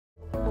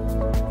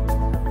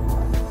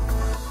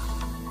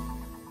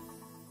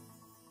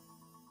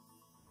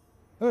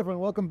Hello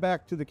everyone, welcome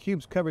back to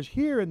theCUBE's coverage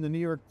here in the New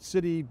York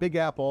City, Big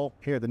Apple,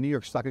 here at the New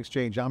York Stock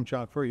Exchange. I'm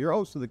John Furrier, your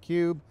host of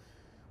theCUBE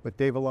with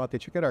Dave Vellante.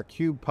 Check out our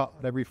CUBE pod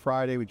every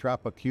Friday. We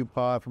drop a CUBE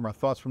pod from our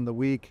thoughts from the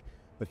week.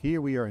 But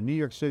here we are in New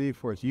York City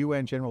for its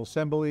UN General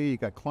Assembly. You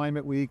got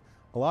Climate Week,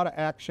 a lot of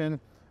action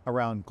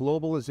around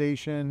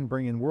globalization,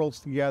 bringing worlds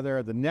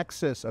together, the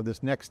nexus of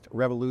this next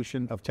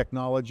revolution of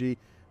technology,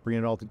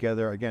 bringing it all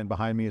together. Again,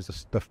 behind me is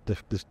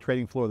this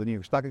trading floor of the New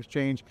York Stock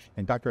Exchange,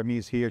 and Dr. Amit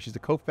is here. She's the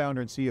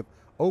co-founder and CEO of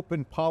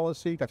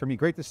OpenPolicy. Dr. Amit,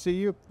 great to see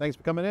you. Thanks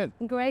for coming in.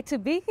 Great to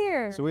be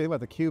here. So we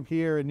have the CUBE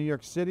here in New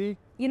York City.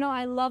 You know,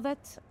 I love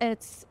it.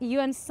 It's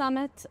UN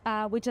Summit.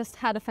 We just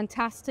had a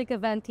fantastic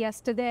event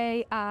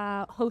yesterday,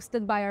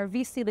 hosted by our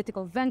VC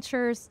Political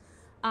Ventures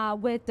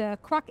with the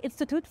Kroc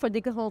Institute for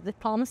Digital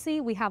Diplomacy.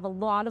 We have a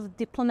lot of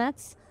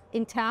diplomats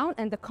in town,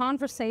 and the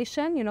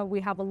conversation, you know, we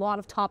have a lot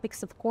of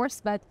topics, of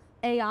course, but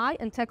AI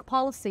and tech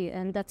policy,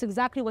 and that's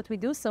exactly what we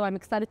do, so I'm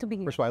excited to be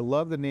here. First of all, I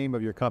love the name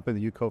of your company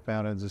that you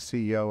co-founded as the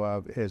CEO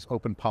of is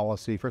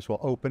OpenPolicy. First of all,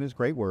 open is a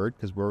great word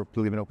because we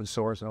believe in open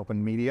source and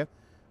open media.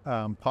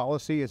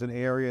 Policy is an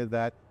area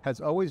that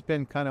has always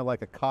been kind of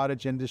like a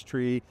cottage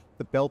industry.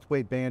 The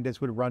Beltway bandits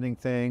were running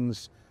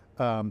things,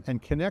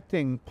 and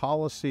connecting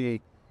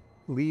policy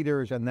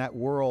leaders in that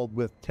world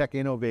with tech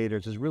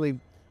innovators is really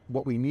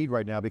what we need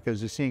right now,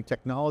 because you're seeing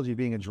technology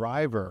being a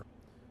driver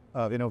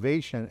of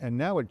innovation. And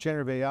now with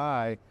generative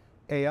AI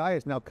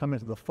has now come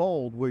into the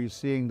fold where you're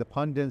seeing the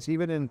pundits,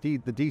 even in the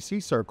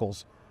DC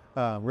circles,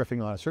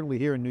 riffing on it. Certainly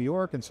here in New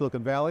York and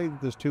Silicon Valley,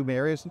 those two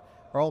areas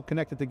are all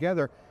connected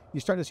together.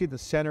 You're starting to see the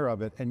center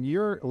of it, and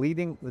you're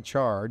leading the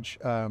charge.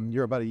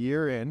 You're about a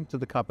year into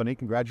the company.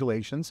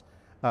 Congratulations.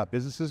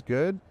 Business is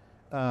good.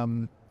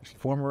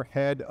 Former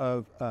head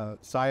of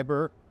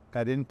cyber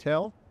at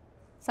Intel.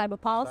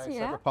 Cyber policy,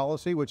 yeah. Cyber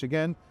policy, which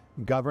again,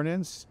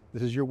 governance,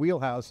 this is your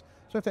wheelhouse.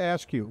 So I have to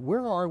ask you,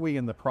 where are we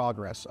in the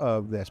progress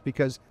of this?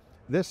 Because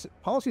this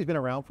policy has been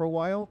around for a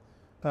while,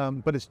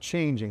 but it's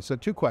changing. So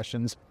two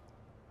questions.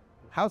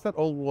 How's that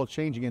old world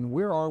changing, and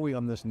where are we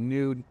on this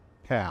new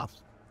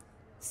path?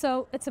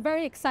 So it's a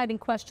very exciting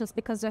question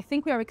because I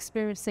think we are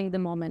experiencing the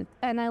moment.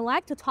 And I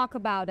like to talk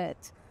about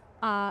it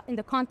in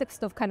the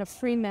context of kind of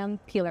three main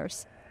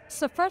pillars.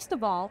 So first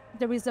of all,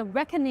 there is a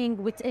reckoning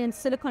within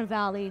Silicon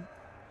Valley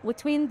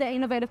between the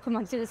innovative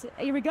communities.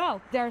 Here we go.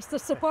 They're so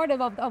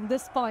supportive of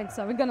this point,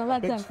 so we're going to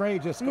let them. Big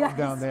trade just going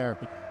down there.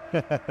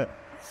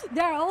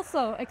 They're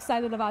also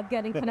excited about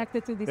getting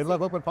connected to this. They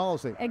love open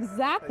policy.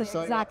 Exactly,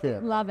 exactly.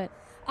 Love it.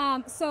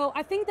 So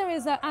I think there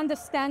is an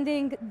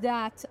understanding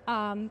that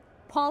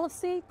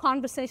policy,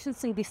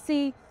 conversations in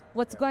DC,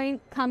 what's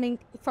coming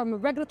from a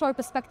regulatory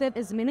perspective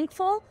is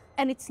meaningful,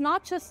 and it's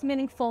not just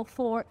meaningful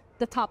for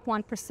the top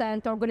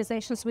 1%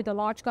 organizations with the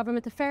large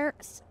government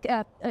affairs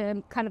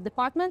kind of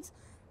departments.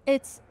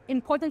 It's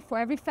important for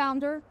every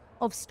founder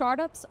of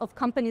startups, of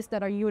companies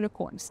that are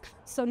unicorns.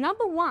 So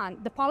number one,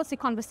 the policy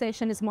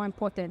conversation is more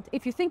important.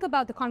 If you think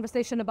about the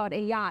conversation about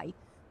AI,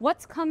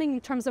 what's coming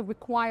in terms of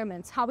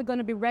requirements, how we're going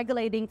to be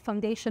regulating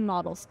foundation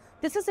models,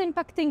 this is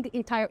impacting the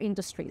entire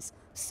industries.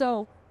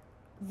 So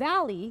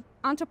Valley,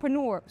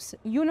 entrepreneurs,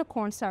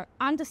 unicorns are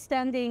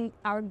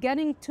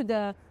getting to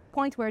the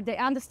point where they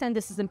understand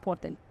this is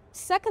important.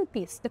 Second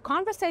piece, the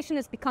conversation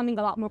is becoming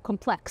a lot more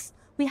complex.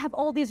 We have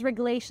all these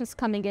regulations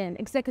coming in,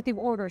 executive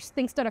orders,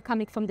 things that are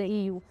coming from the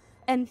EU.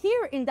 And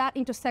here in that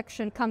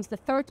intersection comes the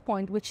third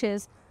point, which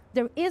is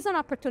there is an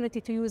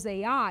opportunity to use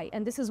AI,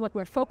 and this is what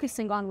we're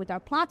focusing on with our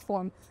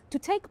platform, to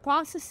take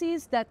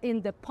processes that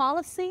in the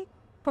policy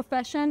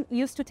profession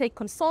used to take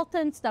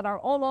consultants that are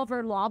all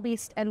over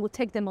lobbyists and would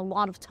take them a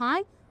lot of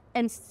time,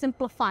 and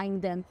simplifying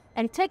them,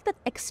 and take that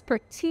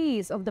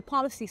expertise of the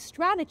policy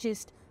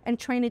strategist and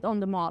train it on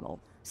the model.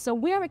 So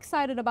we are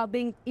excited about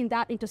being in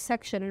that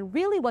intersection, and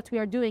really what we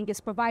are doing is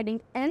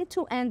providing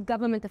end-to-end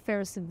government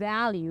affairs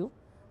value,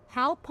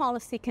 how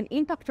policy can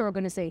impact your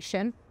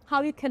organization,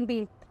 how you can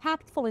be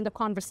impactful in the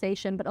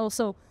conversation, but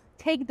also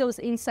take those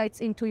insights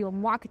into your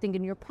marketing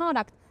and your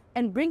product,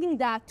 and bringing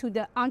that to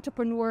the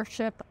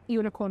entrepreneurship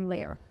unicorn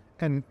layer.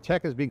 And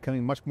tech is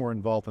becoming much more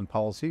involved in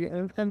policy,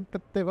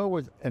 but they've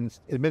always, and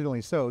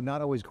admittedly so,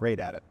 not always great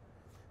at it.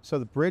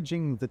 So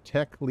bridging the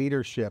tech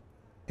leadership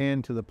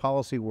into the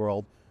policy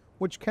world,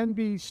 which can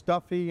be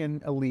stuffy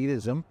and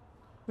elitism,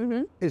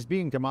 is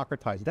being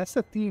democratized. That's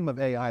the theme of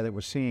AI that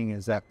we're seeing,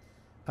 is that,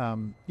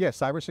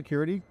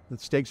 cybersecurity, the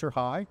stakes are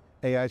high,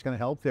 AI is going to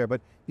help there, but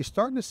you're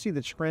starting to see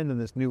the trend in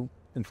this new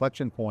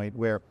inflection point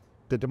where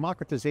the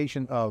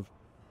democratization of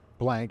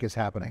blank is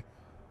happening.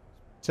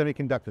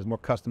 Semiconductors, more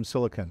custom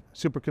silicon,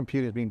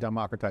 supercomputers being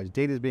democratized,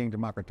 data is being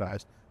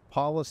democratized,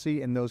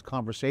 policy and those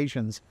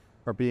conversations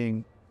are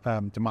being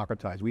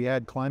democratized. We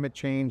had climate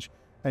change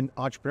and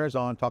entrepreneurs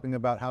on talking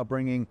about how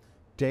bringing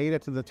data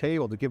to the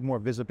table to give more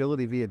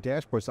visibility via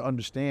dashboards to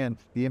understand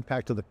the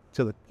impact to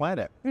the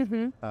planet.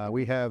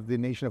 We have the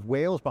nation of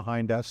Wales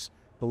behind us,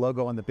 the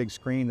logo on the big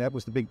screen. That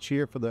was the big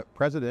cheer for the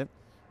president.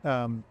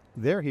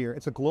 They're here.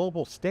 It's a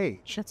global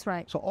stage. That's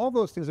right. So all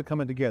those things are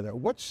coming together.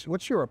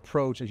 What's your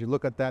approach as you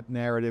look at that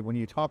narrative when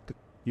you talk to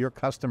your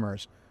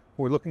customers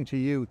who are looking to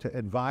you to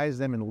advise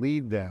them and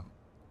lead them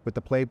with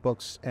the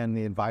playbooks and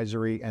the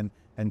advisory and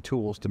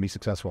tools to be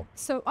successful?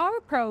 So our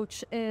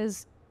approach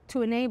is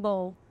to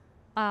enable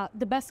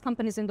the best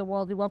companies in the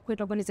world. We work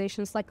with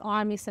organizations like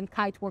Armis and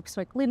Kiteworks,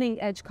 like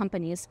leading edge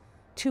companies,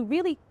 to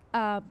really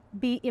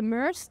be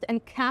immersed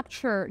and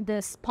capture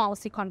this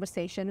policy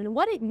conversation. And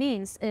what it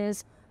means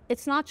is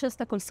it's not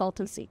just a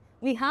consultancy.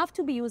 We have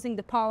to be using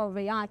the power of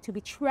AI to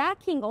be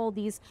tracking all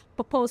these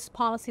proposed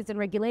policies and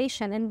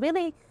regulation and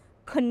really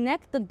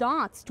connect the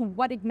dots to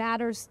what it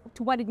matters,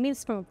 to what it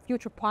means from a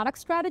future product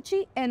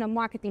strategy and a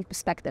marketing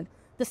perspective.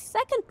 The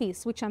second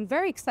piece, which I'm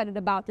very excited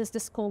about, is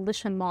this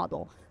coalition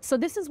model. So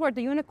this is where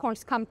the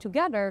unicorns come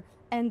together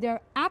and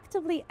they're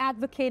actively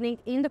advocating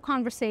in the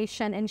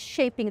conversation and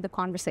shaping the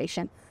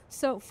conversation.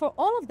 So for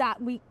all of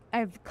that,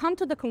 I've come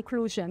to the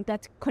conclusion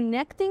that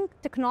connecting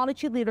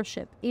technology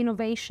leadership,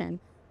 innovation,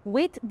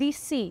 with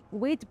DC,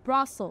 with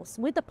Brussels,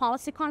 with the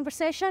policy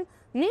conversation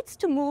needs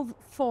to move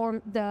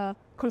from the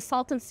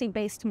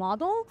consultancy-based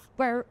model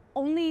where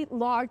only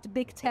large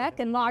big tech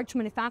and large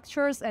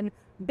manufacturers and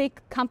big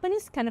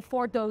companies can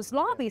afford those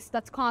lobbies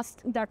that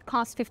cost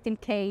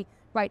 $15K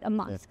a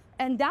month. Yes.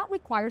 And that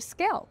requires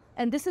scale.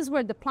 And this is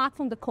where the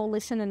platform, the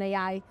coalition, and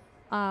AI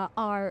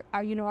are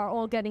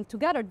all getting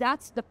together.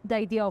 That's the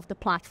idea of the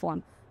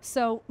platform.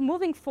 So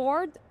moving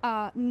forward,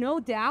 no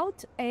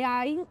doubt,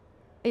 AI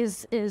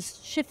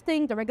is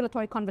shifting. The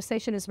regulatory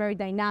conversation is very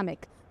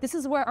dynamic. This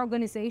is where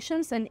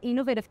organizations and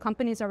innovative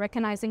companies are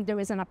recognizing there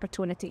is an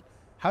opportunity.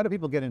 How do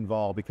people get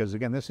involved? Because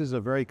again, this is a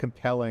very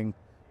compelling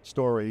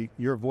story.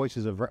 Your voice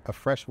is a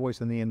fresh voice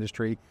in the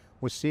industry.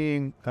 We're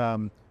seeing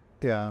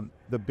the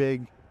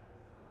big,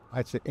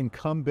 I'd say,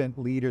 incumbent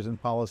leaders in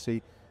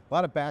policy. A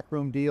lot of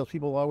backroom deals.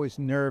 People are always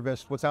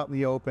nervous. What's out in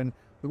the open?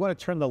 We want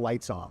to turn the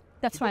lights on.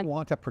 That's People right.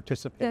 want to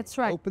participate. That's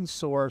right. Open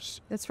source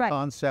That's right.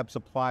 concepts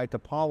applied to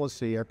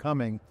policy are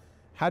coming.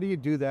 How do you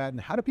do that, and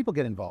how do people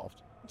get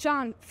involved?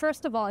 John,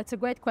 first of all, it's a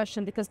great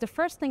question because the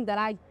first thing that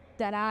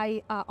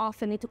I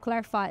often need to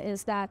clarify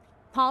is that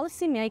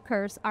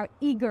policymakers are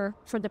eager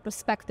for the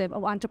perspective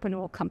of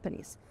entrepreneurial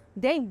companies.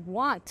 They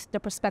want the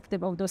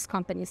perspective of those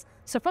companies.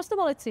 So first of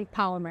all, it's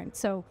empowerment.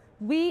 So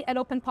we at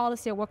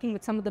OpenPolicy are working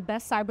with some of the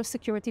best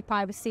cybersecurity,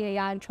 privacy,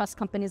 AI, and trust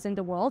companies in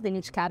the world in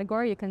each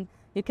category.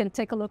 You can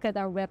take a look at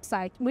our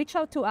website. Reach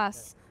out to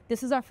us.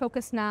 This is our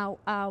focus now.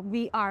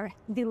 We are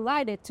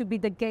delighted to be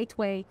the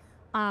gateway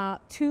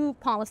to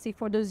policy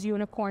for those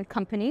unicorn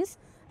companies.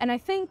 And I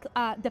think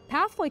the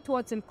pathway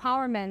towards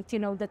empowerment,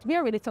 that we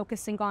are really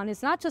focusing on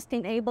is not just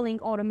enabling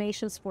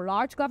automations for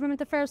large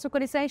government affairs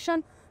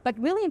organizations, but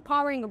really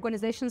empowering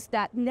organizations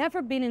that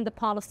never been in the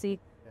policy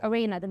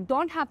arena, that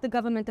don't have the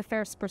government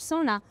affairs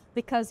persona,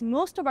 because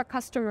most of our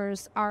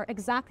customers are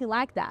exactly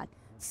like that.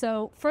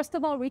 So first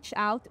of all, reach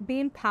out, be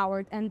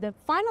empowered. And the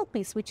final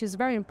piece, which is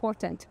very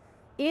important,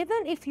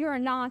 even if you're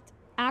not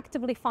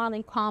actively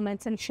filing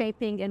comments and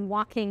shaping and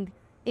walking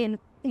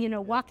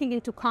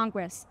into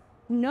Congress,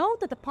 know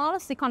that the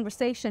policy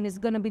conversation is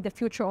going to be the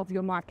future of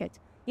your market.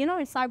 In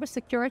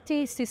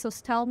cybersecurity,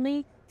 CISOs tell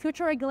me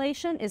future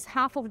regulation is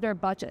half of their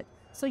budget.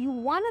 So you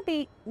want to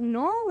be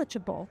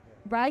knowledgeable,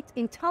 right?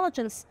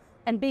 Intelligence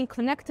and being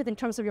connected in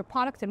terms of your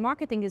product and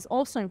marketing is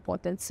also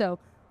important. So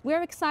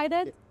we're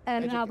excited,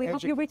 and we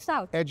hope you reached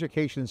out.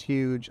 Education is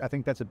huge. I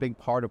think that's a big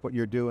part of what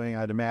you're doing,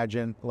 I'd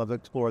imagine. Love to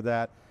explore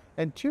that.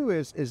 And two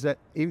is that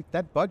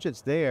that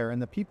budget's there,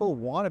 and the people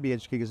want to be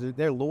educated because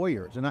they're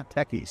lawyers, they're not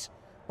techies.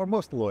 Or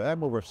most lawyers,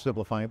 I'm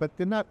oversimplifying, but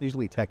they're not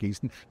usually techies.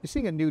 You're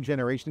seeing a new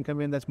generation come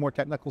in that's more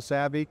technical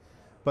savvy,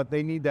 but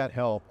they need that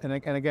help. And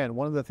again,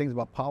 one of the things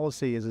about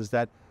policy is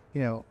that,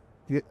 I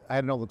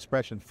had an old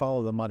expression,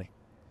 follow the money.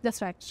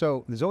 That's right.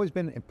 So there's always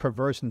been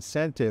perverse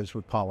incentives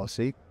with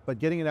policy, but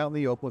getting it out in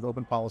the open with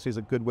open policy is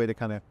a good way to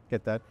kind of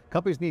get that.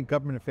 Companies need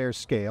government affairs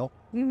scale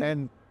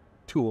and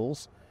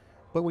tools.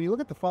 But when you look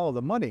at the follow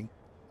the money,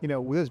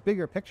 with this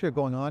bigger picture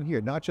going on here,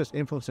 not just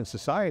influencing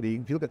society.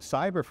 If you look at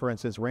cyber, for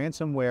instance,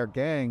 ransomware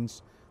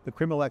gangs, the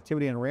criminal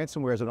activity in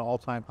ransomware is at an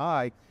all-time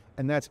high,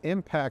 and that's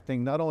impacting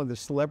not only the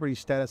celebrity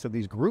status of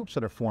these groups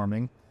that are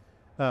forming,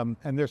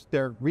 and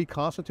they're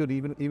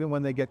reconstituted even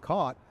when they get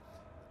caught.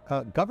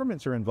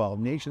 Governments are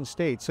involved, nation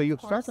states. So you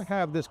start to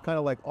have this kind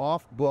of like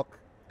off-book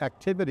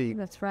activity.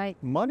 That's right.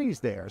 Money's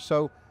there.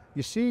 So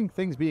you're seeing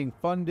things being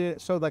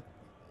funded. So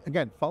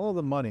again, follow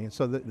the money.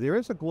 So there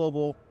is a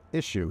global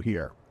issue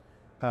here.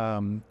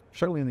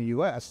 Certainly in the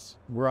U.S.,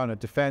 we're on a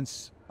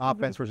defense,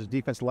 offense versus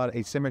defense, a lot of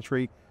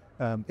asymmetry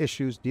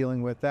issues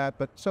dealing with that.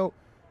 But so,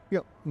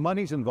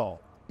 money's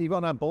involved,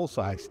 even on both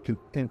sides, to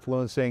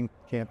influencing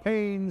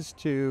campaigns,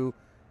 to,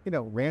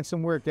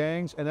 ransomware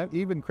gangs, and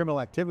even criminal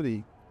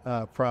activity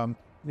from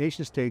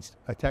nation states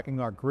attacking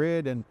our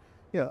grid. And,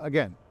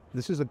 again,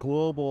 this is a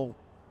global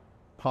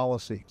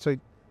policy. So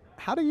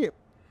how do you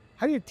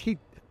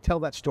tell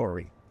that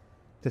story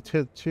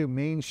to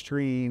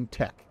mainstream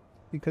tech?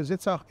 Because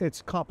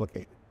it's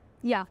complicated.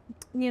 Yeah,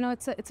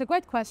 it's a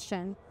great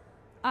question.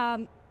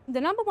 The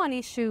number one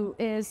issue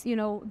is,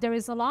 there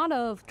is a lot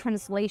of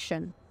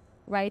translation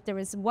right? There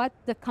is what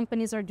the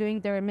companies are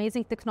doing, their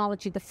amazing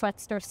technology, the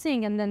threats they're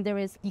seeing, and then there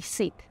is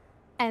DC.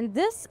 And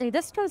in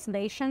this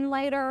translation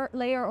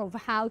layer of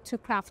how to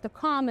craft the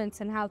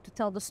comments and how to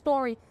tell the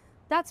story,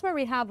 that's where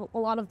we have a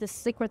lot of this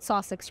secret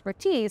sauce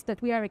expertise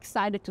that we are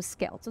excited to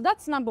scale. So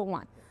that's number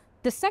one.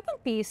 The second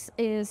piece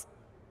is,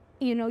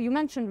 you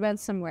mentioned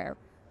ransomware.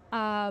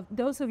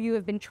 Those of you who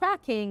have been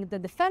tracking the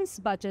defense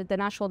budget, the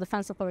National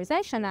Defense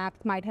Authorization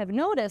Act, might have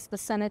noticed the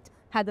Senate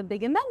had a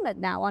big amendment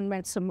now on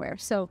ransomware.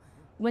 So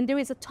when there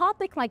is a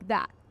topic like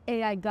that,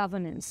 AI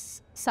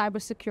governance,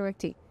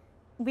 cybersecurity,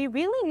 we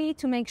really need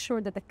to make sure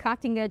that the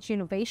cutting edge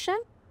innovation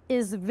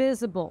is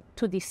visible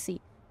to DC.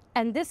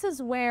 And this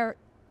is where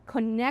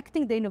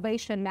connecting the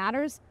innovation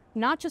matters,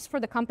 not just for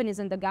the companies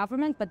and the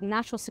government, but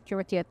national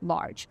security at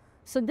large.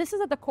 So this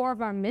is at the core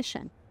of our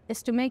mission,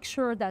 is to make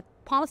sure that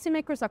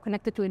policymakers are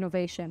connected to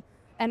innovation.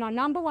 And our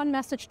number one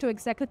message to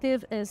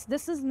executive is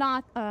this is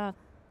not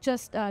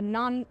just a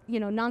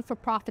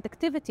non-for-profit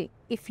activity.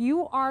 If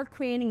you are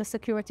creating a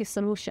security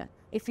solution,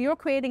 if you're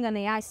creating an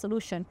AI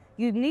solution,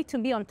 you need to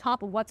be on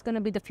top of what's going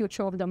to be the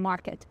future of the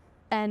market.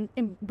 And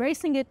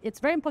embracing it, it's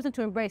very important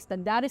to embrace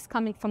that is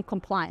coming from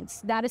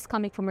compliance, that is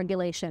coming from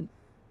regulation.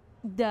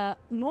 The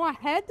more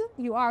ahead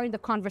you are in the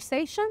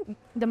conversation,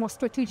 the more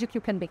strategic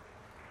you can be.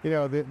 The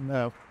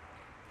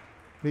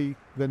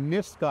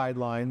NIST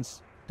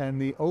guidelines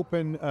and the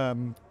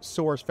open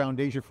source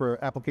foundation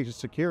for application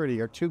security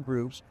are two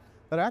groups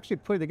that are actually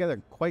putting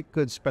together quite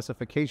good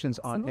specifications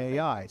on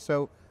AI.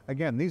 So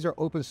again, these are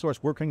open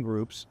source working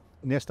groups.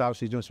 NIST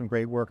obviously is doing some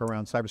great work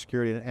around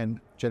cybersecurity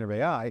and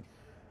generative AI.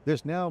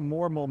 There's now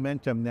more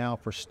momentum now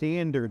for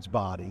standards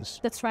bodies.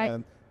 That's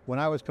right. When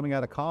I was coming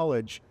out of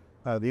college,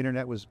 the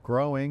internet was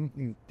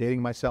growing,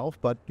 dating myself,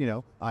 but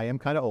I am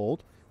kind of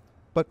old.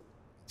 But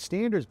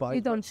standards bodies—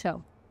 You don't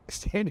show.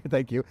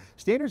 Thank you.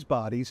 Standards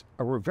bodies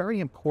were very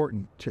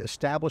important to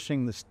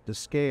establishing the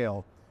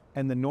scale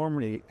and the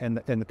normity and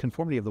the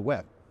conformity of the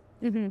web.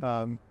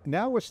 Mm-hmm.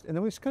 Now we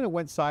kind of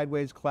went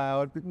sideways,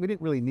 cloud. We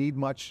didn't really need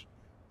much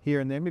here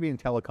and there, maybe in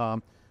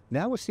telecom.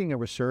 Now we're seeing a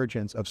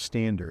resurgence of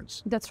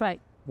standards. That's right.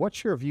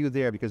 What's your view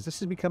there? Because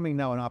this is becoming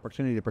now an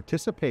opportunity to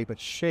participate but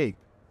shape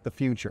the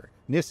future.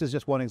 NIST is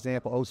just one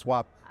example.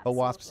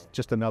 OWASP's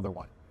just another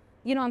one.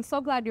 I'm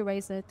so glad you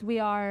raised it. We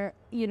are,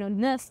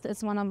 NIST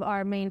is one of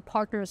our main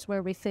partners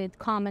where we feed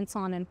comments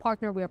on and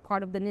partner. We are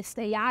part of the NIST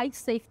AI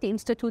Safety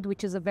Institute,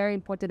 which is a very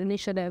important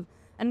initiative.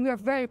 And we are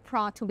very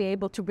proud to be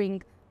able to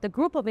bring the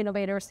group of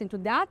innovators into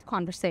that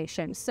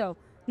conversation. So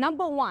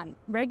number one,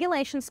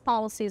 regulations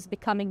policy is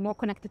becoming more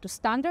connected to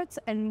standards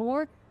and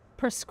more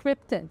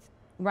prescriptive,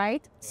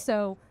 right?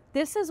 So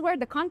this is where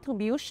the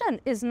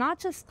contribution is not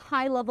just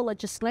high-level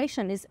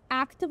legislation, is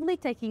actively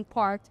taking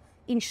part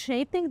in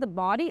shaping the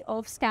body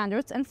of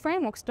standards and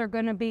frameworks that are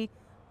going to be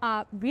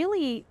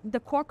really the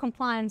core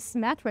compliance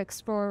metrics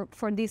for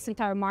this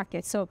entire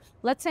market. So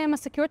let's say I'm a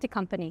security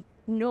company,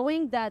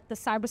 knowing that the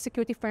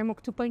Cybersecurity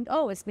Framework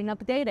 2.0 has been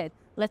updated.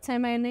 Let's say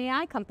I'm an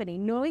AI company,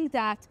 knowing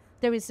that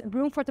there is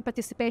room for the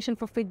participation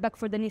for feedback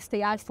for the NIST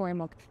AI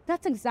framework.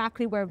 That's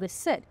exactly where we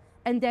sit.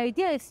 And the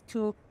idea is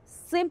to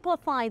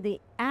simplify the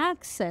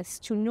access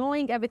to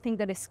knowing everything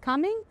that is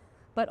coming,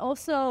 but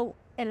also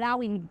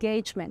allow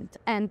engagement.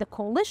 And the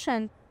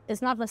coalition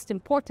is not less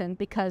important,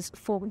 because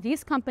for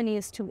these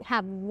companies to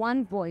have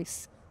one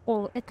voice,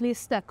 or at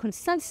least a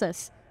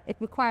consensus, it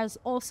requires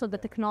also the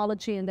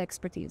technology and the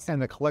expertise.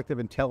 And the collective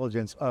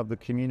intelligence of the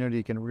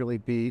community can really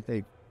be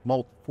a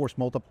force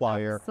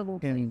multiplier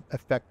in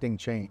affecting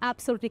change.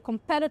 Absolutely.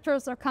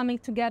 Competitors are coming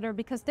together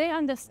because they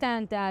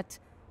understand that,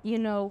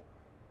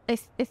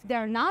 if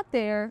they're not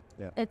there,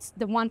 it's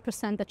the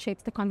 1% that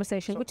shapes the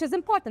conversation, which is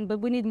important, but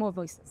we need more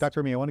voices.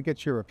 Dr. Amit, I want to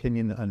get your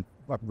opinion on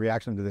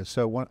reaction to this.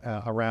 So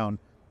around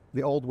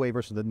the old way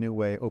versus the new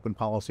way, open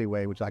policy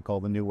way, which I call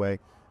the new way,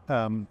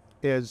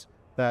 is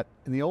that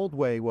in the old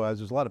way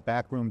there's a lot of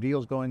backroom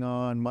deals going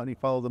on, money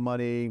follow the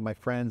money, my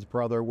friend's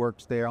brother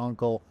works there,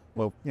 uncle,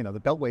 the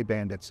Beltway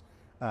bandits,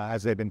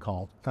 as they've been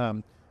called.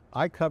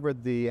 I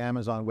covered the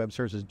Amazon Web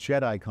Services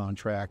JEDI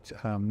contract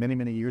many,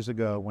 many years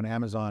ago when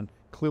Amazon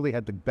clearly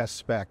had the best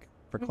spec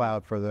for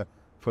cloud for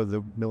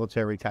the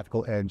military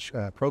tactical edge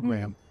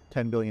program,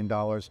 $10 billion.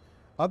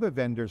 Other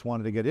vendors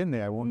wanted to get in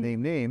there. I won't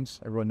name names.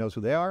 Everyone knows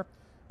who they are.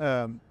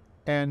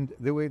 And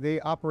the way they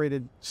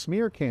operated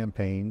smear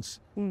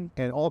campaigns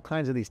and all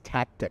kinds of these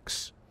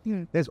tactics.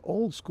 There's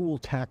old school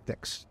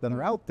tactics that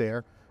are out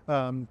there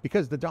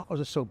because the dollars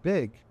are so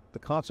big, the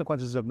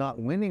consequences of not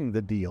winning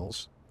the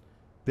deals,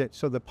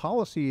 so the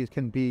policies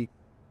can be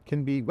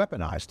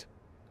weaponized.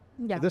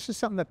 Yeah. This is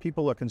something that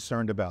people are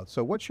concerned about.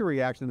 So what's your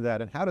reaction to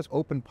that? And how does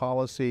open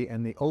policy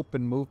and the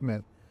open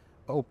movement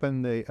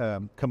open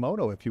the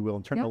kimono, if you will,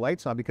 and turn the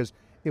lights on? Because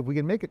if we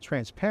can make it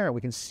transparent,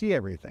 we can see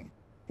everything.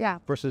 Yeah.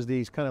 Versus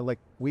these kind of like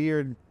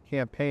weird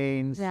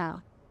campaigns,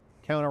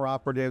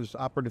 counter-operatives,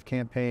 operative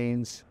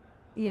campaigns.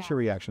 Yeah. What's your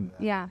reaction to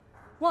that? Yeah.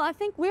 Well, I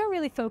think we're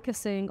really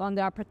focusing on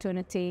the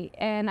opportunity.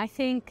 And I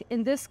think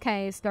in this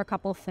case, there are a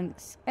couple of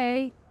things.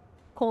 A,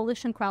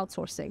 coalition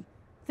crowdsourcing.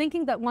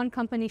 thinking that one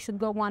company should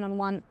go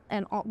one-on-one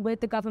and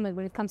with the government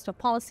when it comes to a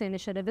policy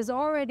initiative is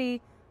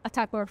already a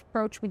type of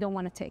approach we don't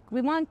want to take.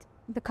 We want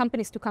the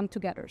companies to come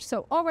together.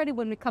 So already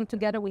when we come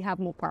together, we have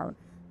more power.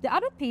 The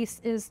other piece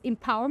is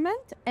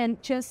empowerment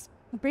and just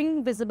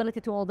bringing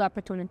visibility to all the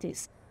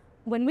opportunities.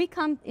 When we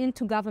come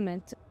into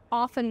government,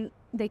 often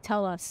they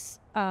tell us,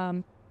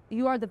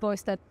 you are the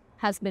voice that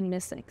has been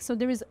missing. So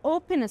there is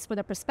openness for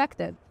the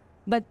perspective,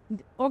 but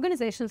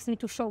organizations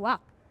need to show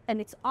up. And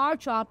it's our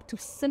job to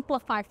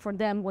simplify for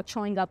them what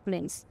showing up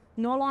means.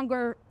 No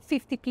longer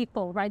 50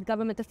 people, right?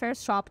 Government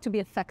affairs show up to be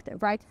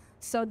effective, right?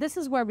 So this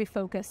is where we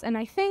focus. And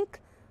I think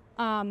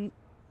my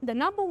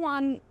number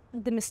one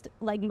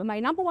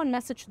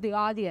message to the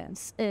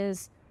audience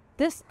is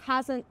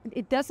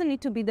it doesn't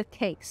need to be the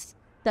case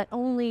that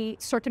only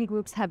certain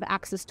groups have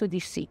access to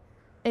DC.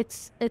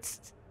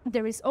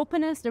 There is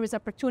openness, there is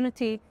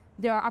opportunity,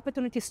 there are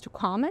opportunities to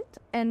comment,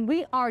 and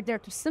we are there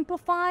to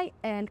simplify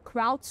and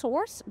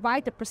crowdsource,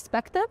 right, the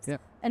perspectives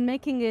and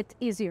making it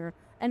easier.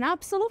 And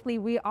absolutely,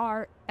 we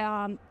are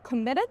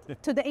committed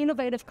to the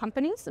innovative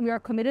companies. We are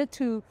committed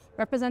to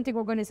representing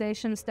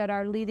organizations that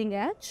are leading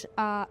edge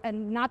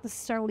and not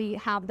necessarily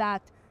have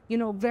that,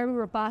 very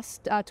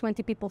robust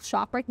 20 people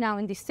shop right now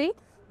in DC,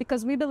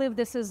 because we believe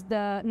this is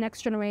the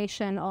next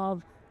generation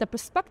of the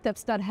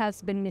perspectives that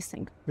has been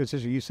missing.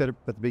 You said at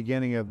the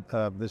beginning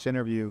of this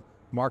interview,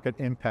 market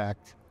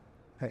impact,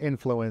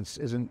 influence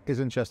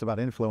isn't just about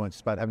influence,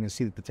 it's about having a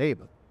seat at the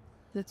table.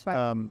 That's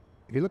right.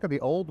 If you look at the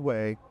old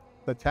way,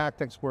 the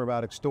tactics were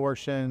about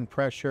extortion,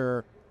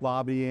 pressure,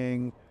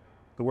 lobbying.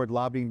 The word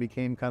lobbying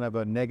became kind of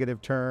a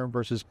negative term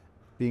versus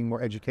being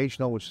more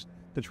educational, which is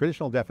the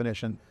traditional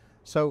definition.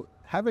 So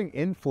having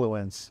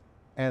influence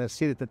and a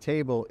seat at the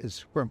table is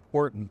super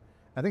important.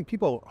 I think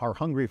people are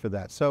hungry for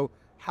that. So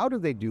how do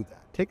they do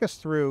that? Take us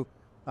through.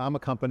 I'm a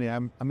company,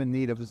 I'm in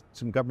need of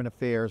some government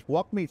affairs.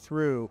 Walk me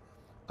through.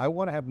 I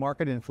want to have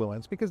market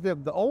influence, because the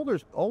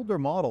older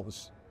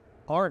models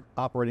aren't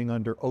operating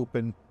under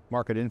open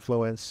market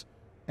influence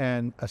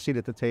and a seat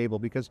at the table,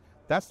 because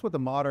that's what the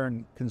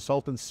modern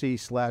consultancy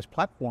 /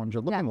 platforms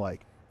are looking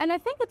like. And I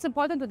think it's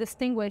important to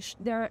distinguish,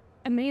 there are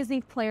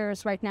amazing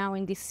players right now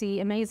in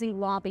DC, amazing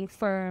lobbying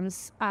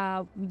firms.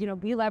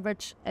 We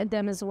leverage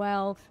them as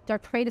well. There are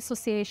trade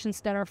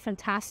associations that are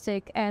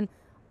fantastic. And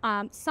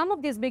some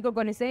of these big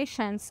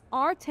organizations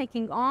are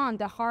taking on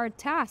the hard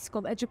task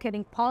of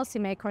educating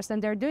policymakers,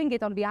 and they're doing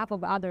it on behalf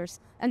of others.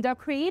 And they're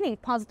creating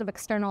positive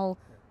external,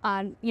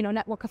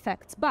 network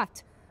effects.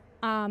 But,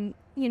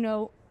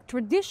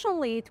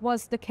 traditionally it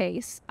was the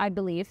case, I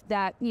believe,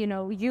 that,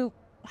 you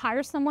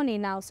hire someone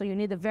in now, so you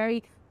need a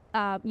very,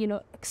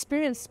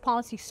 experienced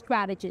policy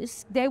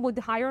strategist. They would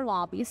hire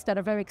lobbyists that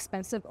are very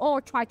expensive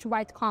or try to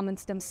write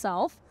comments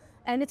themselves.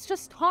 And it's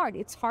just hard.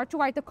 It's hard to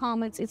write the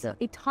comments.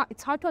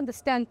 It's hard to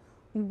understand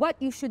what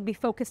you should be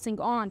focusing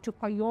on, to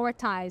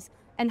prioritize,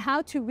 and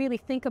how to really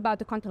think about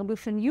the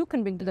contribution you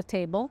can bring to the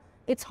table.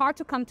 It's hard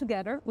to come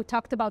together. We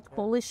talked about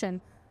coalition.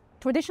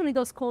 Traditionally,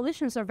 those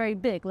coalitions are very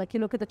big. Like you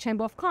look at the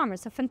Chamber of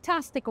Commerce, a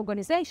fantastic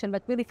organization,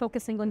 but really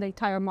focusing on the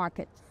entire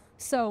market.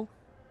 So,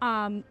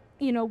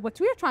 what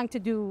we're trying to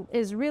do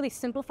is really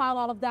simplify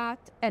all of that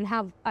and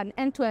have an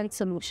end-to-end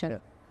solution.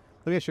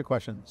 Let me ask you a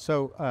question.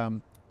 So,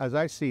 as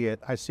I see it,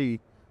 I see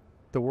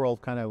the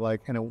world kind of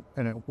like in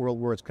a world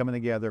where it's coming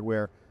together,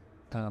 where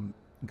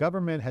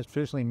government has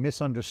traditionally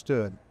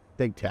misunderstood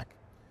big tech,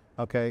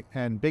 okay?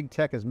 And big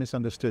tech has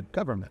misunderstood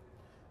government.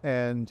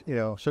 And,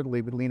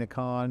 certainly with Lena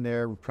Khan,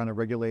 they're trying to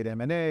regulate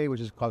M&A, which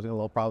is causing a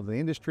little problem in the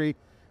industry.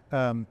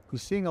 We're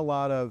seeing a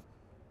lot of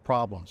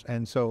problems.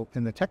 And so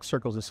in the tech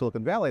circles in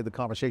Silicon Valley, the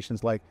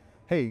conversation's like,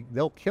 hey,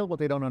 they'll kill what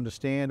they don't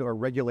understand or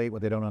regulate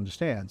what they don't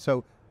understand.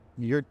 So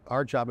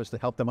our job is to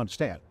help them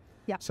understand.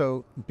 Yeah.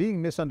 So being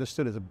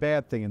misunderstood is a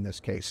bad thing in this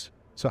case.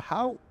 So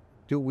how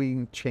do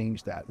we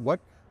change that?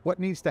 What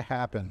needs to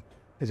happen?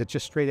 Is it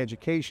just straight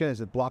education? Is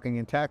it blocking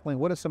and tackling?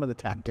 What are some of the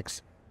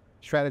tactics,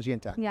 strategy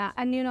and tactics? Yeah,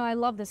 and I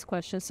love this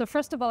question. So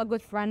first of all, a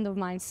good friend of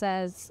mine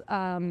says,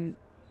 when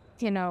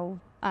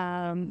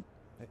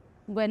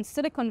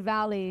Silicon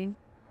Valley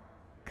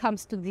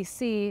comes to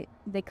DC,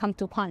 they come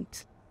to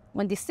hunt.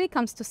 When DC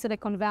comes to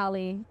Silicon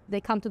Valley,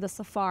 they come to the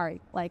safari,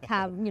 like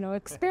have,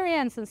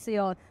 experience and see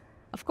all.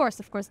 Of course,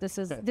 this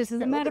is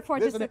a metaphor.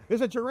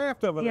 There's a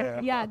giraffe over there.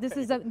 Yeah, this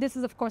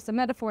is of course a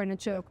metaphor and a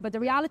joke. But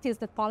the reality is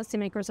that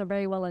policymakers are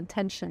very well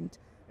intentioned.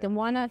 They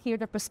want to hear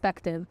the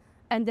perspective,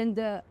 and then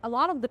a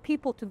lot of the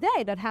people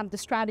today that have the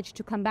strategy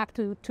to come back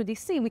to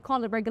DC, we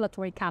call it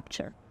regulatory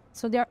capture.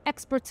 So they're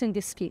experts in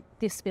this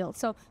field.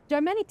 So there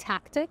are many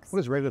tactics. What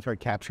does regulatory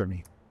capture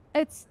mean?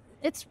 It's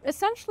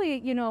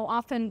essentially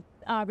often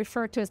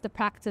referred to as the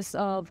practice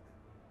of,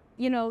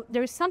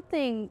 there is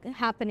something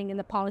happening in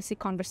the policy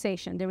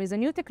conversation. There is a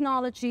new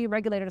technology,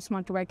 regulators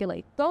want to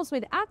regulate. Those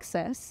with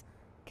access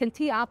can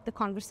tee up the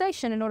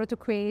conversation in order to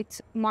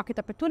create market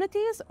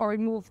opportunities or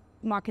remove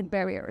market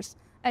barriers.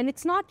 And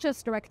it's not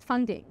just direct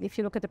funding. If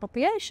you look at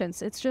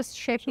appropriations, it's just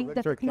shaping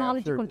the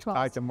technology controls.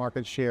 Tied to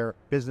market share,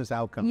 business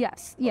outcomes.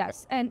 Yes,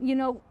 yes. And,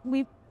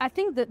 I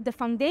think that the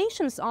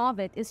foundations of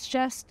it is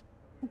just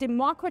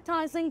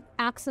democratizing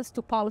access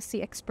to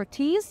policy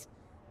expertise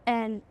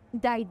and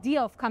the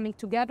idea of coming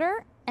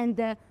together and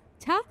the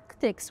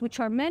tactics, which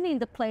are many in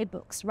the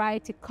playbooks,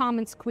 right?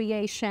 Comments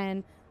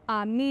creation,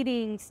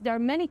 meetings, there are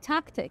many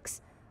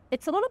tactics.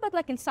 It's a little bit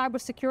like in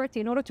cybersecurity.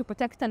 In order to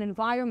protect an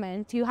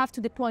environment, you have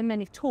to deploy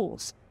many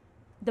tools.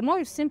 The more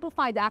you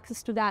simplify the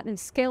access to that and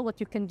scale what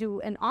you can do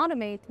and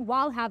automate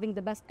while having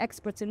the best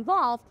experts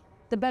involved,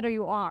 the better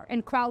you are.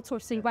 And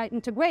crowdsourcing, right,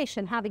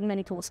 integration, having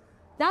many tools.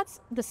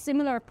 That's the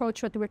similar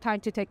approach that we're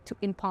trying to take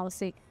in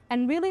policy.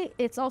 And really,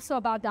 it's also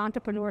about the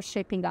entrepreneurs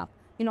shaping up.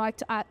 You know,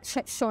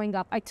 showing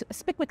up. I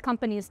speak with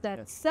companies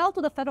that sell to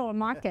the federal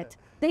market.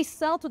 They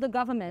sell to the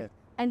government,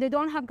 and they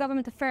don't have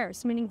government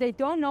affairs, meaning they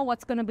don't know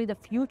what's going to be the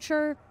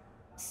future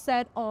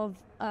set of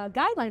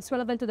guidelines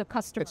relevant to the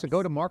customer. It's a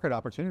go-to-market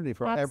opportunity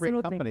for every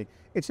company.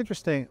 It's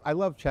interesting. I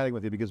love chatting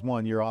with you because,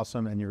 one, you're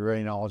awesome and you're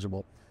very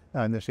knowledgeable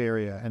in this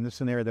area, and this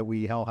is an area that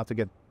we all have to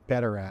get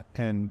better at.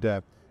 And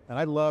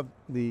I love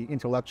the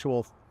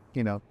intellectual,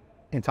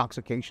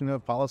 intoxication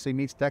of policy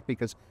meets tech,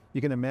 because you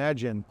can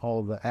imagine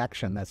all the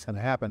action that's going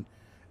to happen.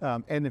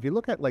 And if you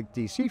look at like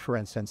DC, for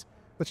instance,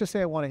 let's just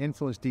say I want to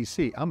influence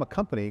DC. I'm a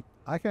company.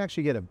 I can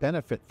actually get a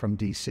benefit from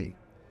DC.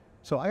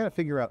 So I got to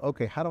figure out,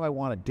 okay, how do I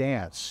want to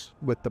dance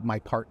with my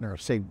partner,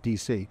 say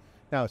DC?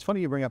 Now, it's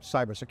funny you bring up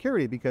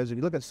cybersecurity, because if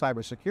you look at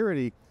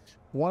cybersecurity,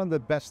 one of the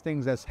best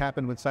things that's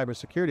happened with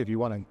cybersecurity, if you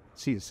want to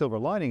see a silver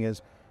lining,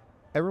 is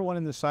everyone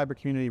in the cyber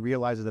community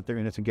realizes that they're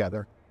in it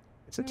together.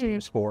 It's a team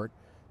sport.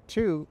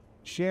 2,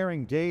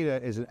 sharing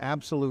data is an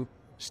absolute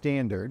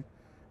standard.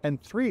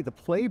 And 3, the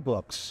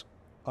playbooks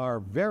are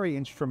very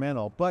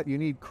instrumental, but you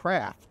need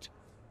craft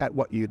at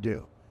what you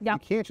do. You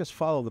can't just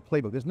follow the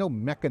playbook. There's no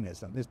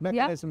mechanism. There's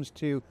mechanisms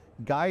to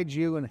guide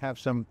you and have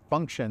some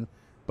function,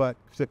 but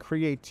the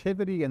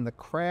creativity and the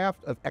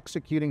craft of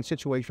executing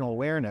situational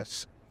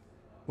awareness,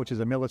 which is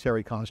a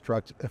military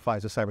construct,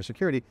 applies to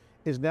cybersecurity,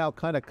 is now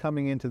kind of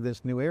coming into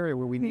this new area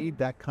where we need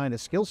that kind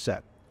of skill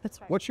set. That's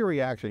right. What's your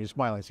reaction? You're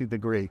smiling. I see the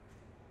degree.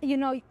 You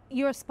know,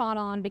 you're spot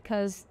on,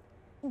 because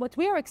what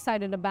we are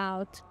excited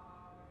about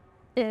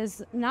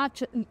is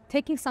not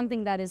taking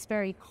something that is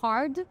very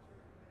hard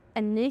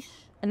and niche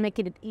and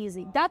making it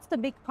easy. That's the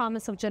big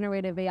promise of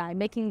generative AI,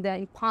 making the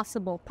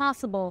impossible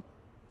possible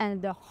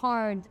and the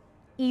hard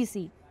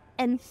easy.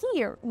 And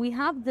here we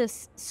have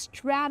this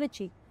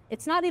strategy.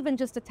 It's not even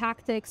just the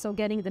tactics or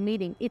getting the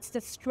meeting. It's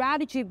the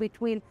strategy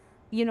between,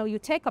 you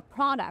take a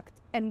product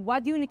and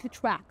what do you need to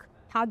track?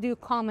 How do you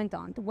comment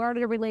on? Where are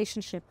the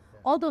relationship?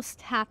 All those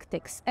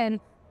tactics. And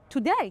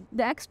today,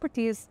 the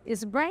expertise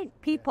is bright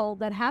people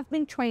that have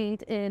been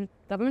trained in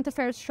government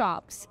affairs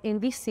shops, in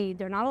VC.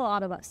 There are not a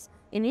lot of us.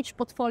 In each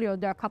portfolio,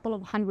 there are a couple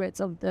of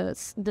hundreds of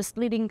this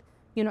leading,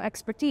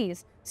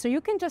 expertise. So you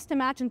can just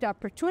imagine the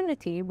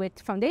opportunity with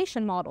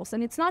foundation models.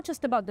 And it's not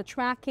just about the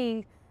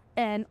tracking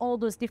and all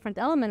those different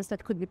elements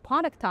that could be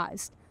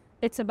productized.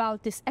 It's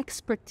about this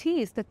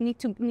expertise that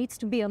needs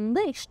to be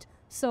unleashed.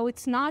 So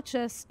it's not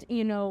just,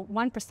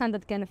 1%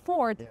 that can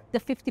afford the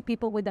 50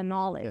 people with the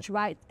knowledge,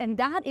 right? And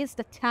that is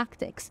the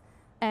tactics.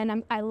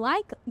 And I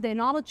like the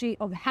analogy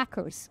of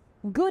hackers,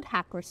 good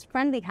hackers,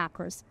 friendly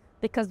hackers,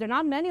 because there are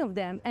not many of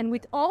them. And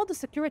with all the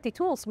security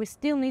tools, we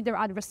still need their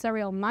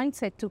adversarial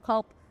mindset to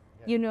help,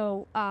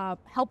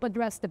 help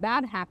address the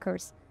bad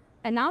hackers.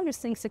 And now you're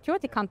seeing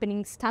security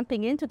companies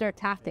tapping into their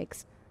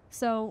tactics.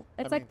 So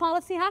it's like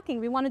policy hacking.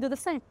 We want to do the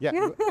same.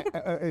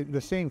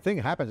 The same thing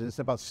happens. It's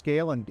about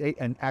scale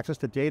and access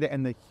to data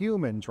and the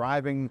human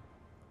driving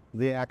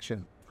the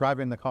action,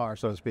 driving the car,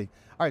 so to speak.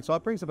 All right, so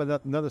it brings up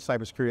another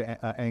cybersecurity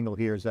angle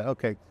here, is that,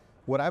 okay,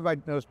 what I've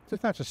noticed,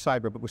 it's not just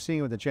cyber, but we're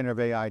seeing with the generative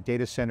AI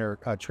data center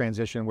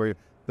transition, where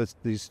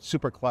these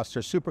super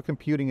clusters,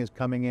 supercomputing is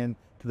coming in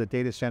to the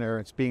data center.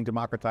 It's being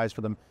democratized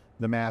for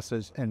the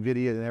masses,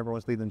 NVIDIA and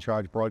everyone's leading the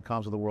charge,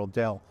 Broadcoms of the world,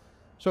 Dell.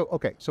 So,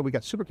 okay, so we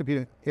got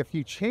supercomputing. If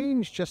you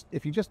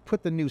just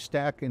put the new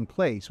stack in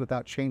place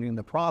without changing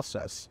the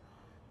process,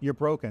 you're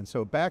broken.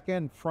 So back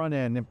end, front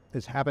end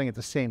is happening at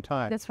the same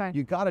time. That's right.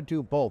 You got to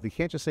do both. You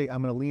can't just say,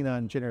 I'm going to lean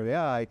on generative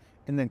AI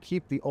and then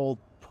keep the old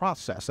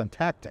process and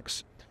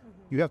tactics.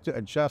 You have to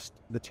adjust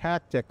the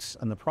tactics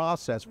and the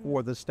process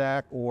for the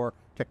stack or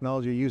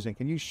technology you're using.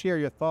 Can you share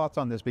your thoughts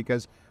on this?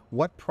 Because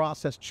what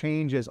process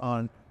changes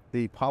on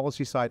the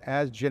policy side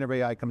as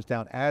generative AI comes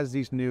down, as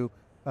these new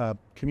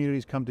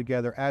communities come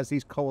together, as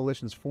these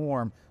coalitions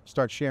form,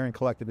 start sharing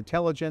collective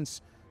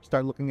intelligence,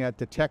 start looking at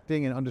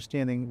detecting and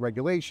understanding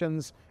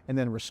regulations, and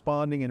then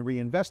responding and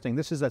reinvesting.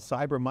 This is that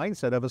cyber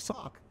mindset of a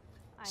SOC.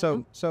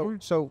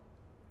 So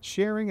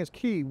sharing is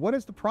key. What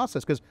is the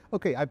process? Because,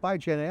 okay, I buy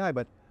Gen AI,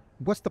 but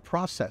what's the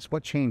process?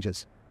 What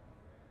changes?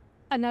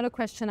 Another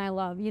question I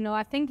love.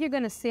 I think you're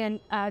going to see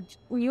a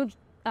huge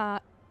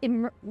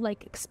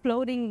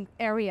exploding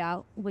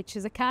area, which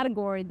is a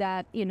category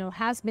that,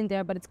 has been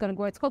there, but it's going to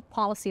grow. It's called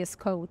policy as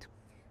code.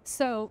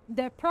 So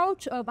the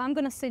approach of I'm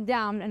going to sit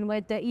down and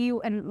let the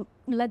EU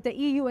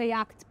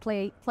Act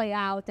play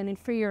out, and in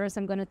 3 years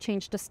I'm going to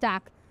change the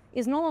stack,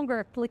 is no longer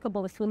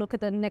applicable if we look at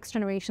the next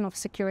generation of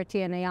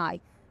security and AI.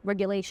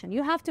 regulation.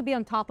 You have to be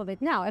on top of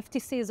it now.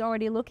 FTC is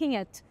already looking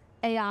at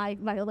AI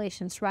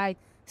violations, right?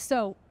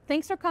 So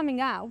things are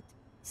coming out,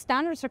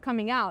 standards are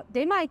coming out.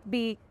 They might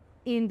be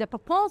in the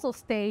proposal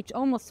stage,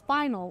 almost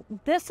final.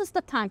 This is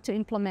the time to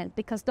implement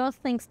because those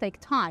things take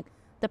time.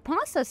 The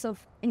process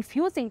of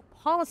infusing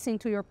policy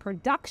into your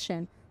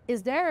production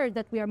is there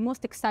that we are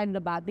most excited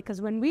about,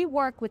 because when we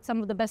work with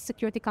some of the best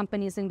security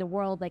companies in the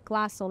world, like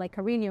Lasso, like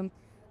Carinium,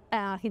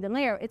 Hidden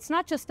Layer, it's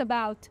not just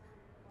about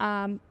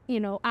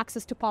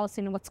access to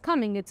policy and what's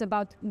coming. It's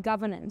about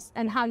governance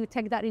and how you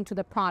take that into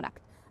the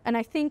product. And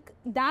I think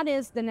that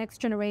is the next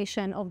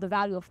generation of the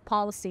value of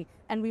policy.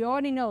 And we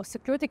already know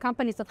security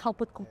companies that help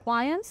with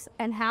compliance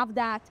and have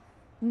that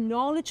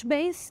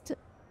knowledge-based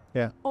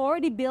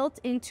already built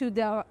into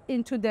the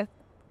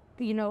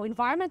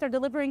environment are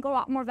delivering a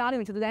lot more value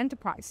into the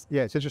enterprise.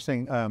 Yeah, it's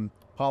interesting.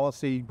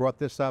 Policy brought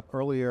this up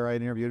earlier. I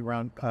interviewed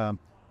around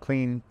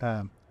clean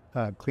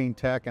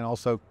tech and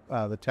also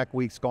the tech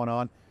weeks going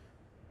on.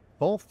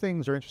 Both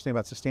things are interesting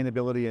about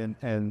sustainability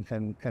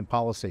and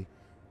policy.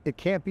 It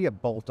can't be a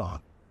bolt-on.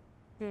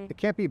 It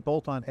can't be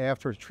bolt-on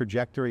after a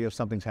trajectory of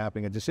something's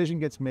happening. A decision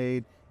gets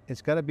made.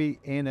 It's got to be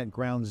in at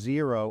ground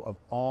zero of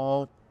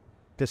all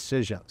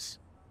decisions,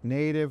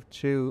 native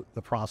to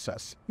the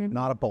process,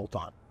 not a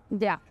bolt-on.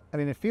 Yeah. I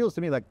mean, it feels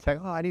to me like,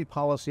 I need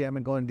policy.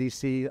 I'm going to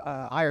DC,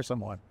 hire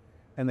someone,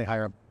 and they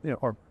hire,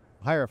 or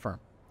hire a firm.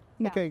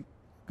 Yeah. Okay,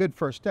 good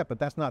first step, but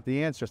that's not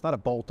the answer. It's not a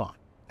bolt-on.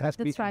 It has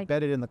to be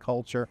embedded in the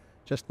culture,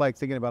 just like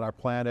thinking about our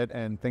planet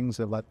and things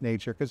of that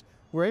nature, because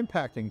we're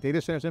impacting.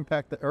 Data centers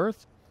impact the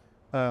earth.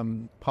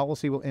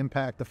 Policy will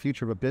impact the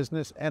future of a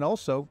business and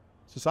also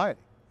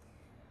society.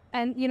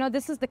 And,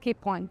 this is the key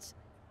point.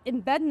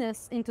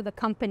 Embeddedness into the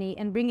company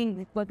and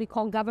bringing what we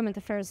call government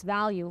affairs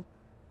value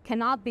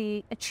cannot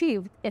be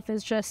achieved if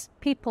it's just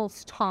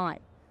people's time.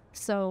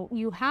 So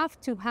you have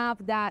to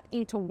have that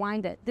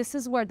intertwined. This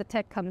is where the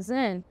tech comes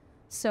in.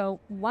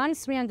 So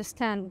once we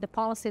understand the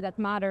policy that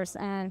matters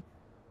and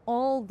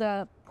all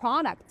the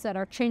products that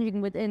are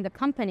changing within the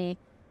company,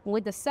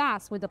 with the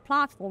SaaS, with the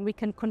platform, we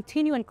can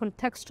continue and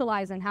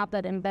contextualize and have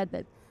that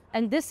embedded.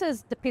 And this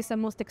is the piece I'm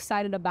most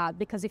excited about,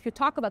 because if you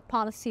talk about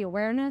policy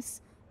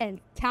awareness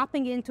and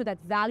tapping into that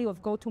value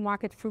of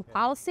go-to-market through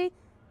policy,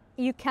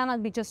 you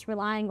cannot be just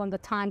relying on the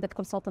time that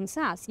consultants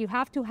has. You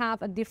have to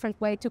have a different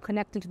way to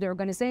connect into the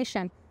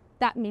organization.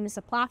 That means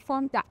a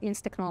platform, that means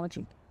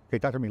technology. Okay,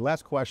 Dr. Amit,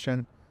 last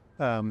question.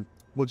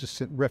 We'll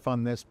just riff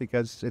on this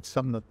because it's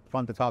something that's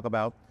fun to talk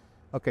about.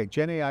 Okay,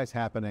 Gen AI is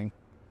happening.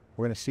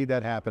 We're going to see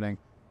that happening.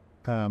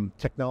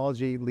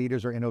 Technology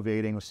leaders are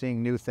innovating. We're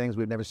seeing new things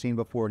we've never seen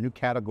before, new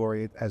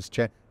category, as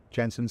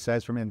Jensen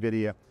says from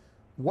NVIDIA.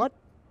 What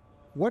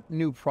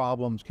new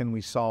problems can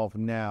we solve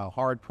now,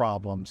 hard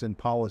problems in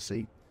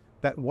policy,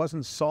 that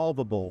wasn't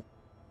solvable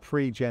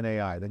pre-Gen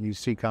AI that you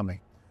see coming?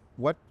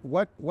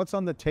 What's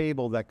on the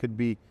table that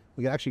we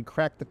can actually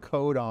crack the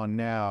code on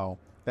now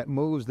that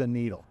moves the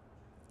needle?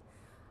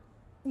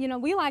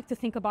 We like to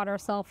think about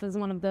ourselves as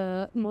one of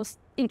the most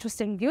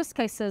interesting use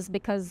cases,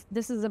 because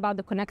this is about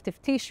the connective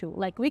tissue.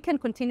 Like, we can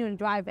continue and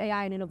drive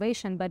AI and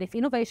innovation, but if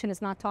innovation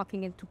is not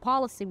talking into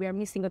policy, we are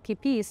missing a key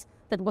piece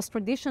that was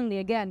traditionally,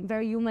 again,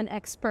 very human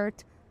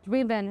expert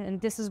driven, and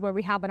this is where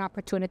we have an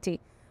opportunity.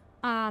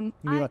 You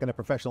mean like in a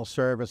professional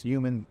service,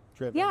 human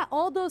driven? Yeah,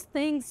 all those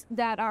things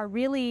that are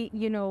really,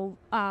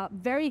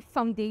 very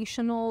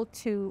foundational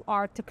to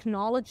our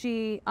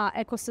technology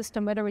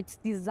ecosystem, whether it's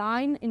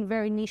design in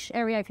very niche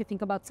area, if you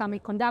think about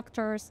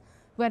semiconductors,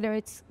 whether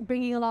it's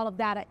bringing a lot of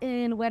data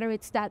in, whether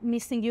it's that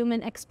missing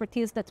human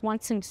expertise that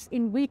once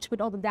in reach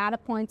with all the data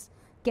points,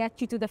 get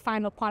you to the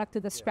final product, to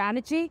the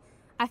strategy.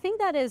 I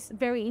think that is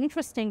very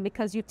interesting,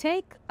 because you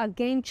take a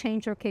game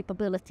changer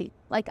capability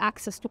like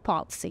access to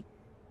policy,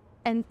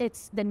 and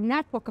it's the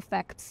network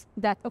effects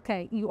that,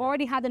 okay, you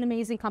already had an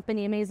amazing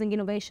company, amazing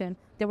innovation.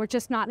 They were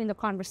just not in the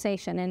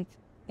conversation, and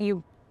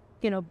you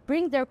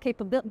bring their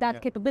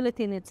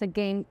capability, and it's a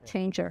game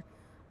changer.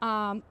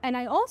 And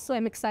I also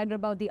am excited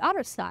about the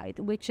other side,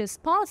 which is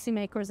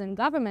policymakers and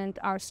government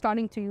are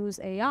starting to use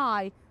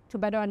AI to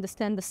better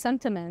understand the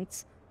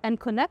sentiments and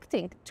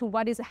connecting to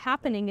what is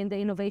happening in the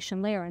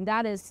innovation layer, and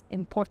that is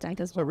important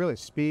as well. So really,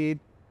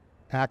 speed,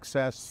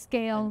 access,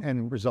 scale,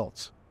 and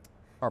results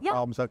are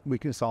problems that we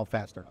can solve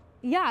faster.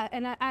 Yeah,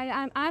 and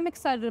I'm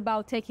excited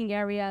about taking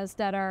areas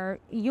that are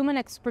human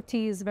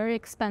expertise, very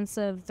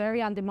expensive,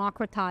 very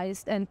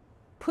undemocratized, and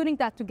putting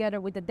that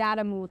together with the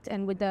data moat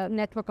and with the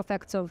network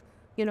effects of,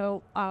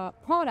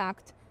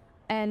 product.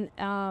 And,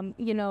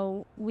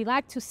 we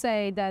like to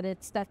say that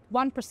it's that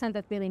 1%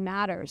 that really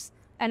matters.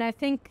 And I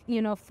think,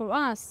 for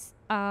us,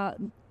 for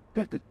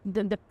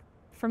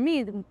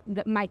me,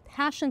 my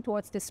passion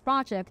towards this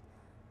project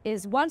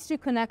is, once you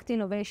connect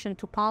innovation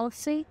to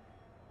policy,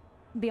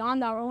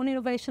 beyond our own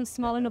innovation,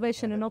 small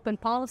innovation and open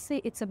policy,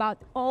 it's about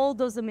all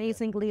those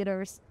amazing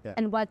leaders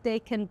and what they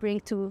can bring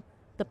to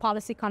the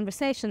policy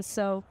conversation.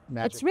 So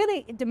it's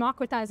really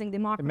democratizing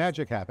democracy. The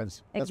magic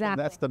happens.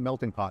 Exactly. That's the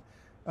melting pot.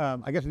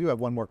 I guess we do have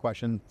one more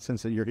question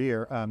since you're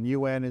here.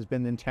 UN has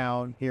been in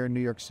town here in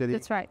New York City.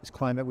 That's right. It's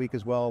Climate Week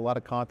as well. A lot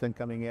of content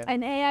coming in.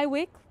 And AI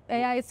Week.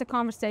 AI is the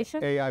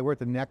conversation. AI, we're at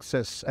the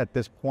nexus at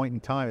this point in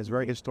time. It's a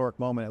very historic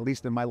moment. At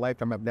least in my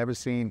lifetime, I've never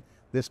seen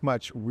this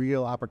much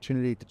real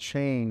opportunity to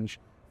change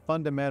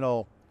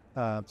fundamental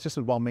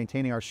systems while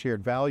maintaining our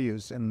shared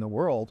values in the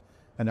world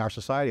and our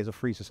society as a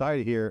free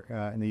society here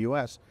in the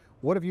U.S.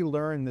 What have you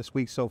learned this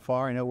week so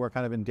far? I know we're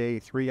kind of in day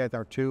 3,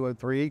 or 2 or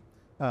 3.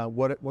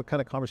 What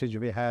kind of conversations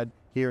have you had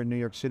here in New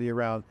York City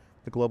around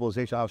the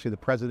globalization? Obviously, the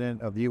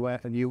president of the UN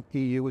and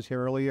EU was here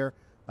earlier.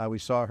 We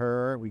saw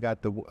her. We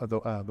got the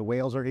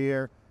whales are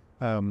here.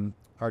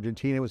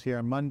 Argentina was here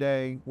on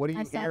Monday. What are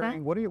you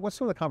hearing? What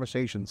sort of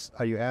conversations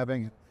are you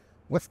having?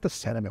 What's the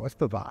sentiment? What's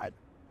the vibe?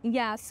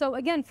 Yeah. So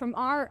again,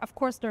 of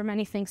course, there are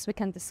many things we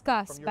can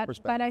discuss,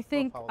 but I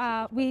think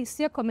we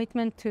see a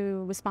commitment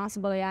to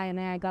responsible AI and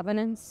AI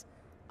governance.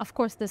 Of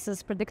course, this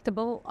is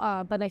predictable,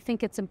 but I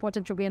think it's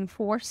important to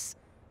reinforce.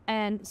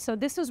 And so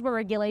this is where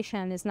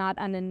regulation is not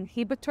an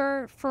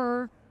inhibitor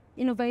for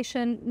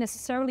innovation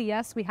necessarily.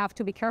 Yes, we have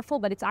to be careful,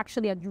 but it's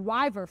actually a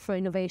driver for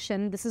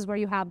innovation. This is where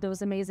you have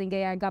those amazing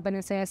AI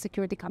governance, AI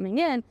security coming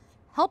in,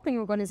 helping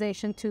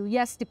organization to,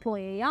 yes, deploy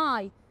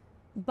AI,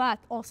 but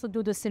also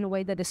do this in a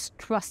way that is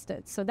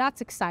trusted. So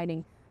that's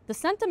exciting. The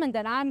sentiment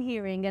that I'm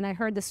hearing, and I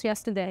heard this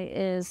yesterday,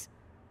 is,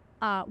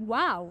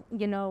 wow,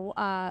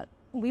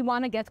 we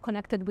want to get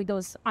connected with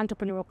those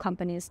entrepreneurial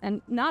companies,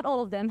 and not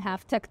all of them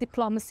have tech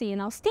diplomacy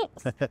in-house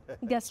teams.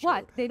 Guess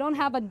what? They don't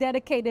have a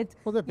dedicated,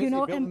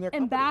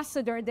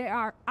 ambassador. They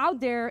are out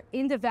there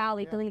in the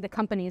valley building the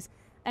companies.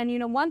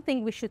 And one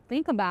thing we should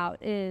think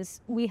about is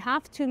we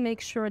have to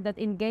make sure that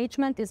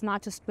engagement is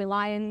not just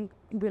reliant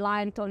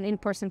on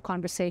in-person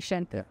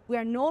conversation. Yeah. We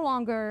are no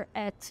longer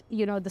at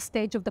the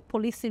stage of the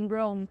police in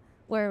Rome,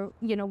 where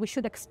we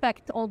should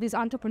expect all these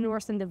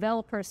entrepreneurs and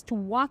developers to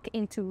walk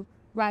into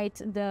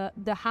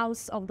the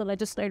house of the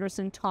legislators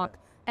and talk.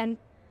 And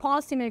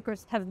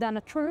policymakers have done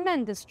a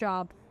tremendous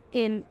job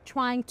in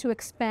trying to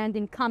expand,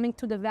 in coming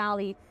to the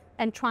valley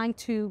and trying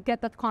to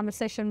get that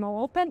conversation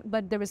more open,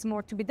 but there is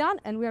more to be done,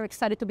 and we are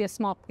excited to be a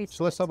small piece.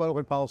 So let's talk about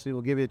OpenPolicy.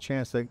 We'll give you a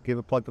chance to give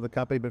a plug to the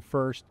company, but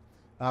first,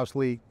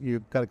 obviously,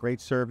 you've got a great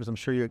service. I'm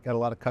sure you've got a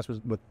lot of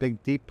customers with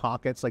big, deep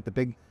pockets, like the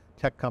big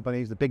tech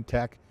companies, the big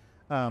tech.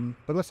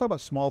 But let's talk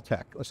about small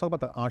tech. Let's talk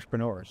about the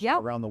entrepreneurs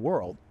around the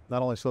world,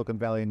 not only Silicon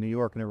Valley and New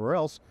York and everywhere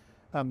else.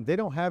 They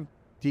don't have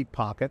deep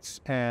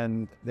pockets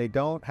and they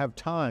don't have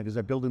time because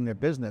they're building their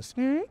business.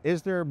 Mm-hmm.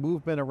 Is there a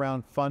movement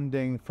around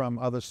funding from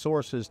other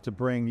sources to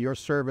bring your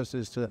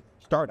services to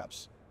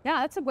startups? Yeah,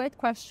 that's a great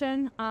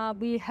question.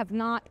 We have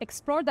not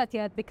explored that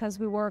yet because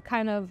we were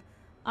kind of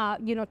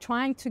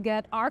trying to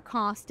get our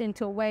cost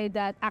into a way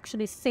that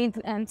actually seed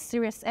and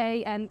Series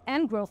A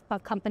and growth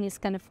companies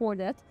can afford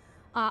it.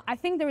 I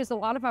think there is a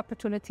lot of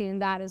opportunity in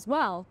that as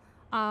well,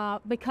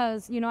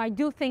 because I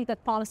do think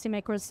that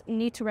policymakers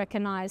need to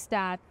recognize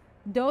that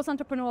those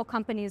entrepreneurial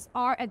companies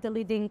are at the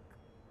leading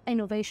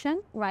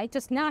innovation, right?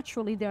 Just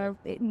naturally, they're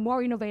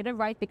more innovative,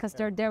 right? Because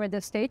they're there at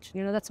this stage.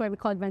 That's why we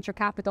call it venture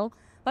capital.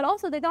 But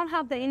also, they don't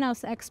have the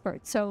in-house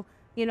experts. So,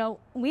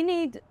 we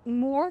need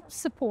more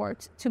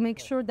support to make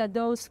sure that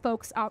those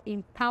folks are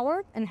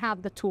empowered and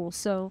have the tools.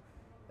 So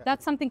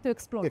that's something to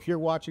explore. If you're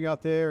watching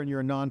out there and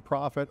you're a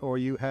nonprofit or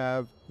you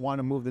want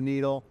to move the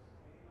needle,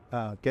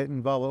 get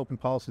involved with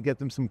OpenPolicy, get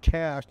them some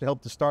cash to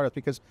help the startups,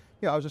 because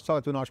I was just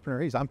talking to an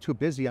entrepreneur. I'm too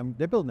busy.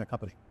 They're building their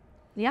company.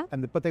 Yeah.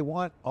 But they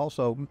want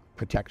also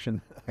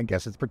protection. I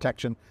guess it's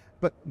protection,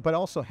 but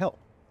also help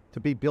to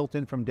be built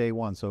in from day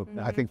one. So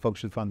I think folks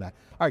should fund that.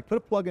 All right, put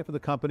a plug in for the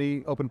company,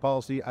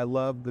 OpenPolicy. I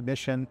love the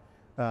mission,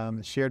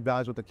 shared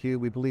values with theCUBE.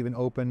 We believe in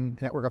open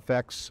network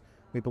effects.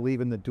 We believe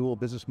in the dual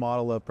business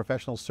model of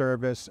professional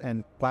service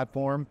and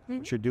platform,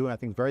 which you're doing. I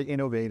think very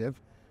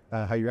innovative.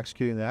 How you're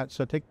executing that.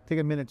 So take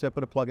a minute to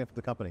put a plug in for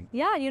the company.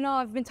 Yeah,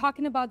 I've been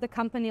talking about the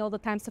company all the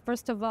time. So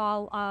first of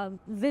all,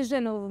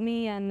 vision of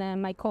me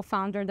and my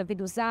co-founder, David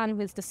Uzan,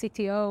 who is the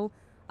CTO.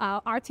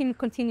 Our team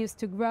continues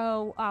to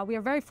grow. We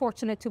are very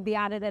fortunate to be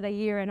at it at a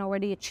year and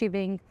already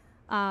achieving,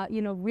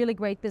 really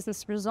great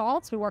business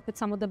results. We work with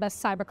some of the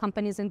best cyber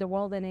companies in the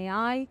world in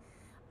AI.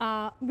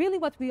 Really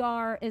what we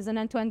are is an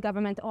end-to-end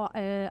government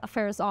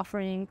affairs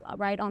offering,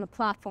 right, on a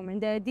platform. And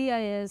the idea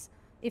is,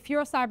 if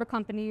you're a cyber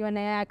company, you're an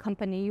AI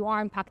company, you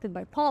are impacted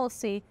by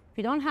policy. If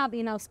you don't have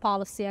in-house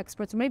policy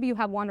experts, or maybe you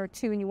have one or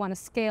two and you want to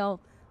scale,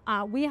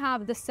 we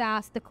have the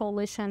SaaS, the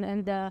coalition,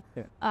 and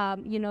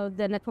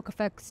the network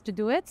effects to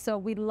do it. So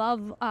we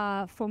love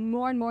for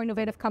more and more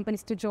innovative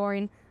companies to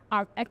join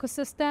our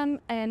ecosystem.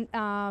 And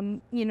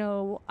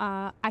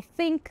I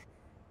think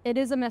it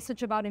is a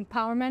message about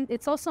empowerment.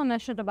 It's also a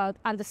message about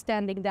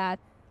understanding that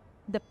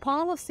the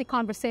policy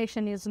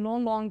conversation is no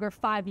longer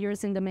 5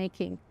 years in the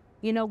making.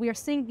 We are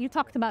seeing, you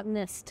talked about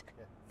NIST,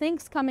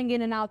 things coming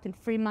in and out in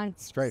 3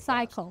 months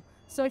cycle.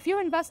 So if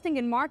you're investing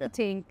in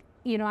marketing,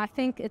 I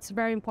think it's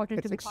very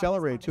important to be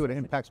accelerated too. It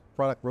impacts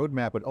product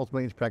roadmap, but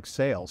ultimately impacts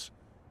sales.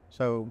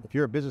 So if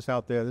you're a business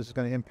out there, this is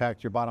going to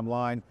impact your bottom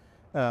line.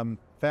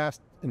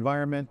 fast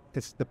environment.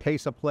 It's the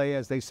pace of play,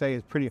 as they say,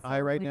 is pretty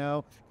high right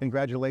now.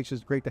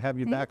 Congratulations. Great to have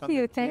you back on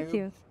theCUBE. Thank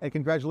you. And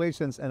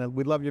congratulations, and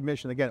we love your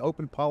mission. Again,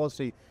 open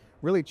policy,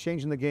 really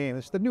changing the game.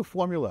 It's the new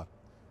formula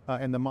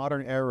in the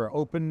modern era.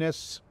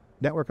 Openness,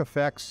 network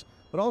effects,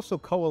 but also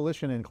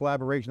coalition and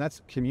collaboration.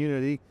 That's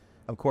community.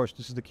 Of course,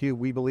 this is theCUBE.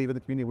 We believe in the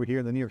community. We're here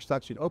in the New York Stock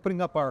Exchange,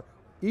 opening up our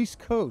East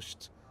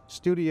Coast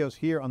studios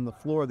here on the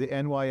floor of the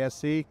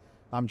NYSE.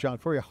 I'm John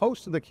Furrier,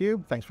 host of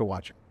theCUBE. Thanks for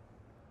watching.